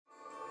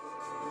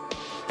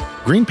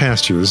Green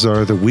Pastures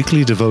are the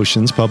weekly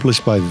devotions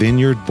published by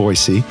Vineyard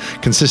Boise,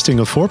 consisting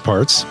of 4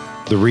 parts: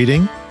 the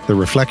reading, the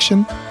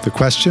reflection, the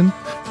question,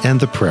 and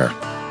the prayer.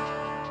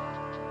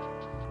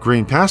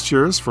 Green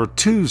Pastures for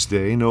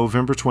Tuesday,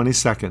 November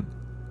 22nd.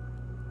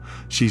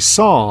 She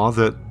saw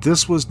that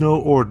this was no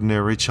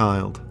ordinary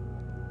child.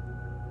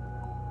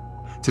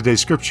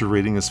 Today's scripture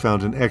reading is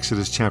found in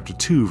Exodus chapter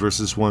 2,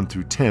 verses 1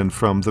 through 10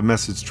 from the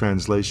Message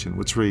translation,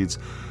 which reads,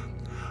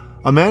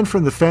 "A man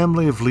from the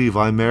family of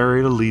Levi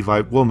married a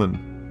Levite woman.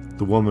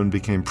 The woman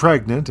became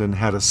pregnant and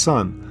had a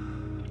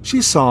son.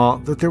 She saw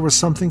that there was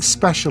something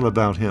special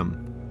about him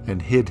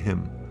and hid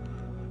him.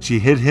 She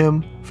hid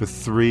him for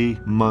 3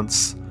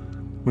 months.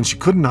 When she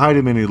couldn't hide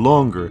him any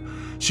longer,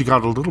 she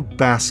got a little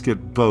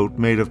basket boat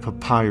made of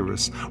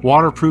papyrus,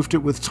 waterproofed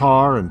it with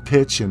tar and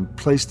pitch, and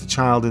placed the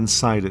child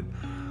inside it.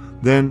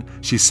 Then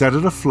she set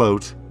it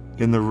afloat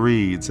in the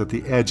reeds at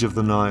the edge of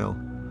the Nile.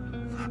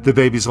 The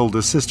baby's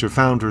older sister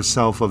found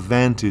herself a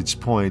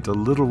vantage point a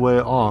little way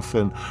off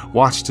and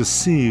watched to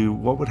see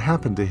what would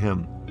happen to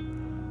him.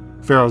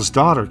 Pharaoh's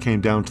daughter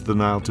came down to the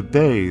Nile to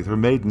bathe. Her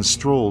maiden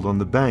strolled on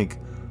the bank.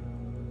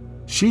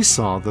 She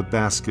saw the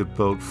basket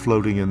boat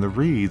floating in the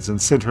reeds and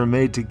sent her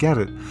maid to get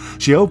it.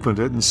 She opened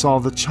it and saw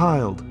the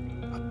child,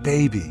 a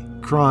baby,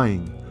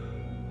 crying.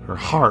 Her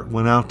heart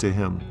went out to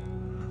him.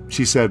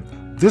 She said,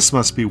 'This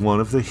must be one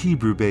of the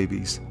Hebrew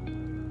babies.'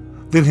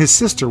 Then his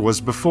sister was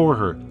before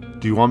her.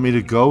 'Do you want me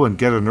to go and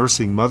get a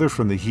nursing mother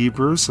from the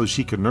Hebrews so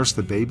she can nurse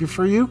the baby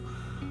for you?'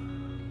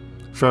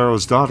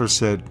 Pharaoh's daughter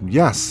said,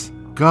 'Yes,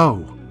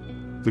 go.'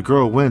 The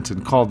girl went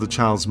and called the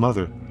child's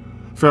mother.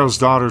 Pharaoh's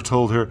daughter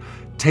told her,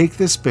 'Take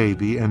this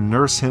baby and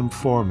nurse him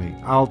for me.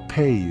 I'll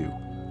pay you.'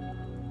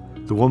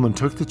 The woman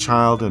took the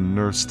child and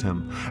nursed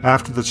him.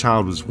 After the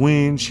child was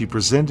weaned, she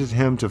presented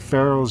him to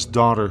Pharaoh's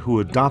daughter, who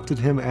adopted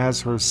him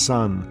as her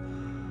son.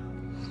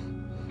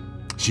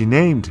 She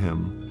named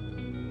him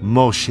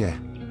Moshe,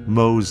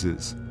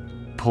 Moses.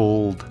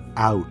 Pulled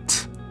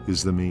out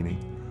is the meaning,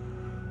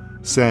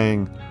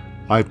 saying,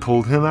 'I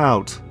pulled him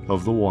out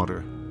of the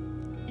water.'"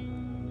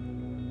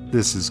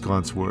 This is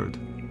God's Word.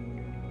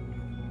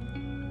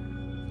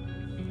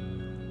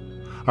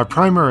 Our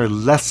primary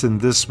lesson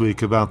this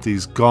week about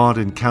these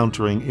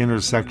God-encountering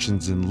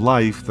intersections in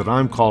life that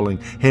I'm calling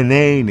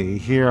Hineni,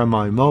 here are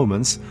my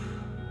moments,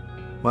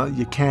 well,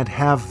 you can't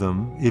have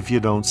them if you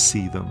don't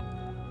see them.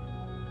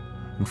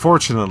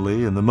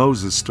 Unfortunately, in the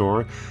Moses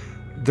story,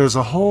 there's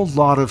a whole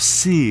lot of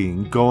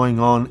seeing going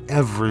on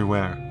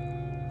everywhere,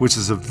 which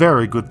is a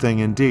very good thing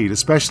indeed,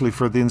 especially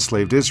for the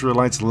enslaved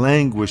Israelites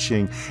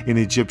languishing in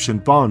Egyptian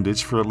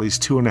bondage for at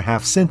least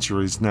 2.5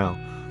 centuries now.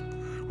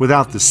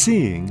 Without the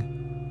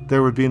seeing,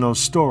 there would be no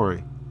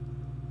story.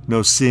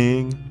 No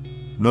seeing,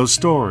 no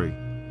story,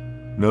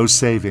 no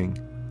saving.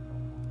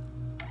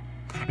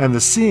 And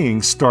the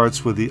seeing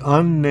starts with the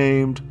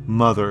unnamed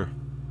mother.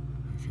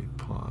 Okay,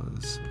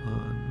 pause.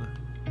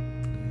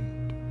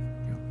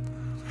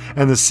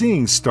 And the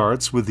seeing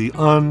starts with the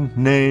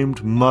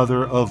unnamed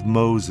mother of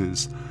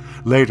Moses.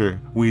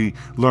 Later, we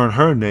learn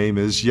her name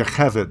is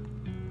Yocheved.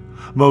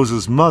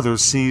 Moses' mother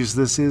sees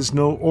this is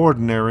no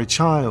ordinary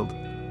child.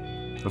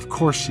 Of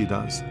course she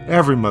does.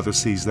 Every mother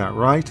sees that,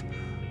 right?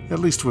 At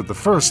least with the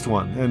first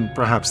one, and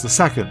perhaps the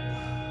second.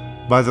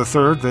 By the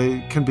third,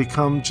 they can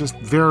become just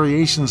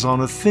variations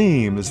on a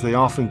theme, as they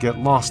often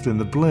get lost in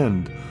the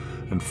blend.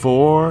 And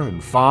 4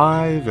 and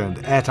 5 and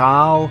et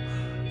al.,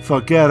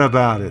 forget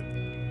about it.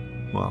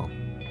 Well,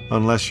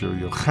 unless you're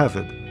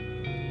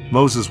Yocheved.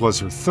 Moses was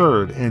her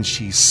third, and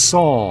she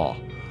saw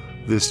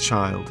this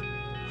child.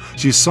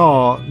 She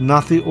saw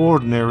not the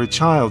ordinary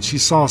child. She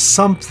saw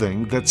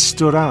something that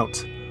stood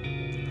out.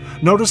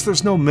 Notice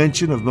there's no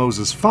mention of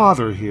Moses'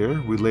 father here.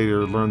 We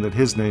later learn that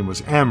his name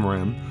was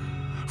Amram.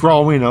 For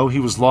all we know, he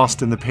was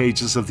lost in the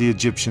pages of the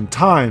Egyptian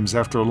Times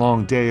after a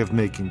long day of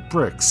making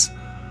bricks.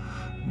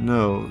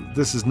 No,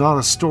 this is not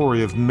a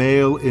story of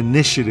male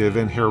initiative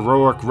and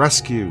heroic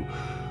rescue.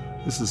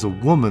 This is a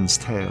woman's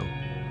tale.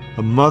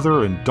 A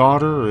mother and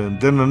daughter,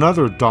 and then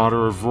another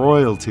daughter of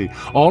royalty,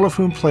 all of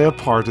whom play a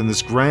part in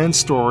this grand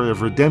story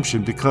of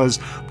redemption because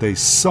they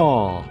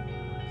saw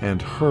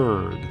and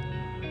heard,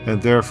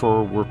 and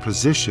therefore were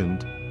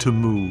positioned to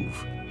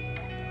move.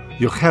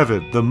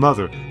 Yocheved, the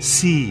mother,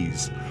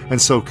 sees,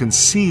 and so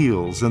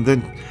conceals, and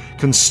then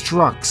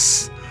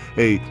constructs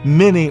a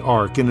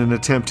mini-ark in an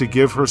attempt to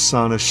give her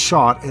son a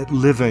shot at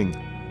living.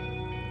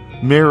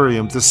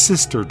 Miriam, the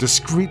sister,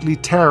 discreetly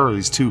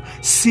tarries to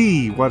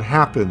see what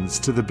happens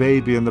to the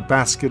baby in the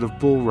basket of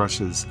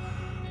bulrushes.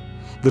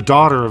 The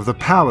daughter of the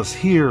palace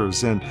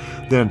hears and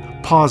then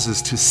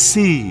pauses to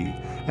see,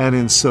 and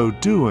in so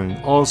doing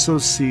also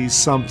sees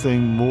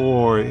something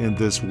more in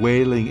this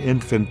wailing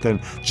infant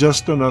than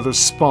just another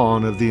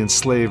spawn of the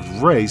enslaved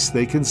race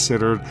they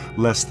considered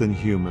less than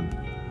human.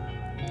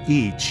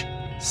 Each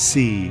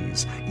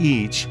sees,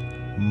 each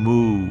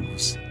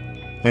moves,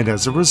 and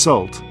as a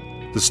result,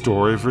 the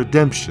story of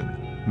redemption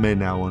may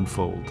now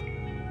unfold.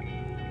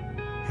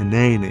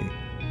 Hineni,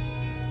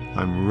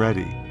 I'm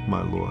ready,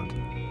 my Lord.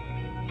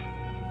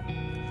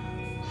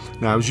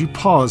 Now, as you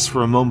pause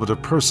for a moment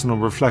of personal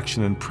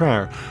reflection and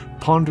prayer,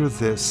 ponder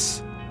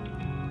this.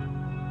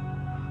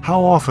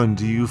 How often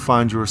do you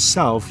find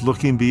yourself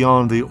looking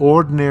beyond the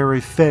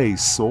ordinary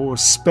face or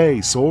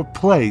space or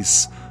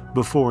place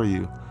before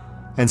you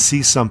and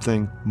see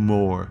something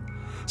more,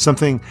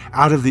 something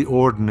out of the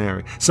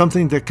ordinary,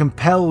 something that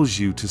compels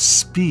you to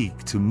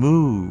speak, to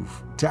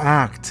move, to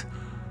act,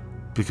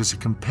 because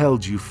it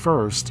compelled you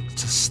first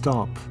to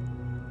stop?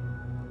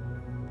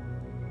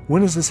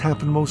 When has this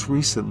happened most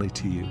recently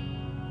to you?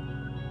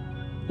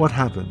 What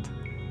happened?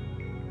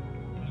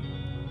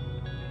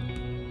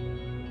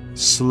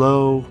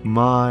 Slow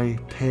my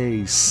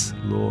pace,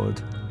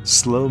 Lord.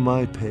 Slow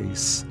my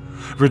pace.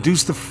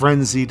 Reduce the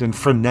frenzied and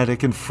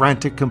frenetic and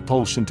frantic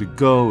compulsion to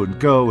go and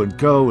go and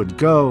go and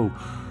go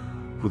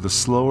with a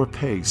slower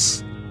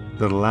pace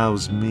that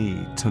allows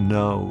me to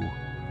know.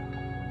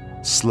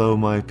 Slow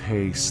my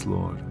pace,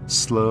 Lord.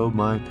 Slow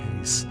my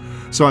pace,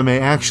 so I may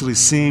actually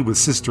see with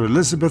Sister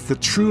Elizabeth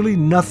that truly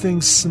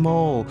nothing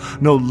small,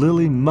 no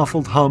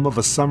lily-muffled hum of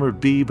a summer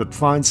bee, but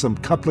finds some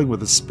coupling with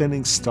the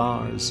spinning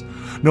stars,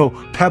 no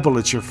pebble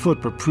at your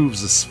foot but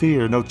proves a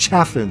sphere, no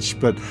chaffinch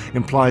but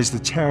implies the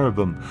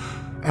cherubim,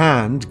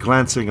 and,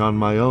 glancing on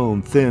my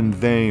own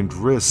thin-veined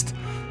wrist,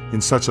 in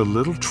such a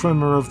little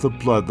tremor of the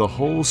blood, the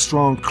whole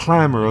strong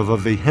clamor of a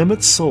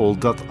vehement soul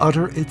doth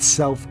utter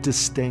itself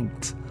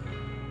distinct,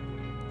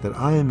 that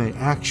I may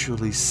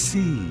actually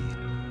see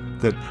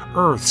that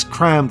earth's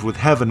crammed with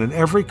heaven and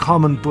every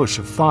common bush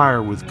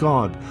afire with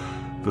God,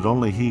 but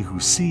only he who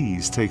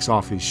sees takes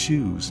off his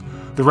shoes.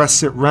 The rest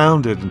sit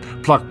round it and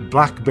pluck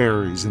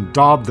blackberries and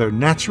daub their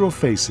natural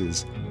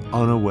faces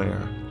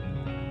unaware.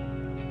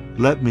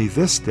 Let me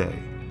this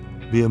day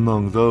be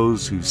among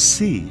those who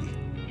see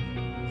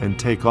and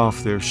take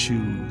off their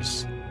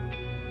shoes.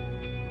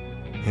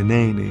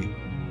 Hineni,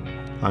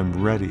 I'm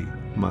ready,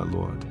 my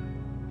Lord.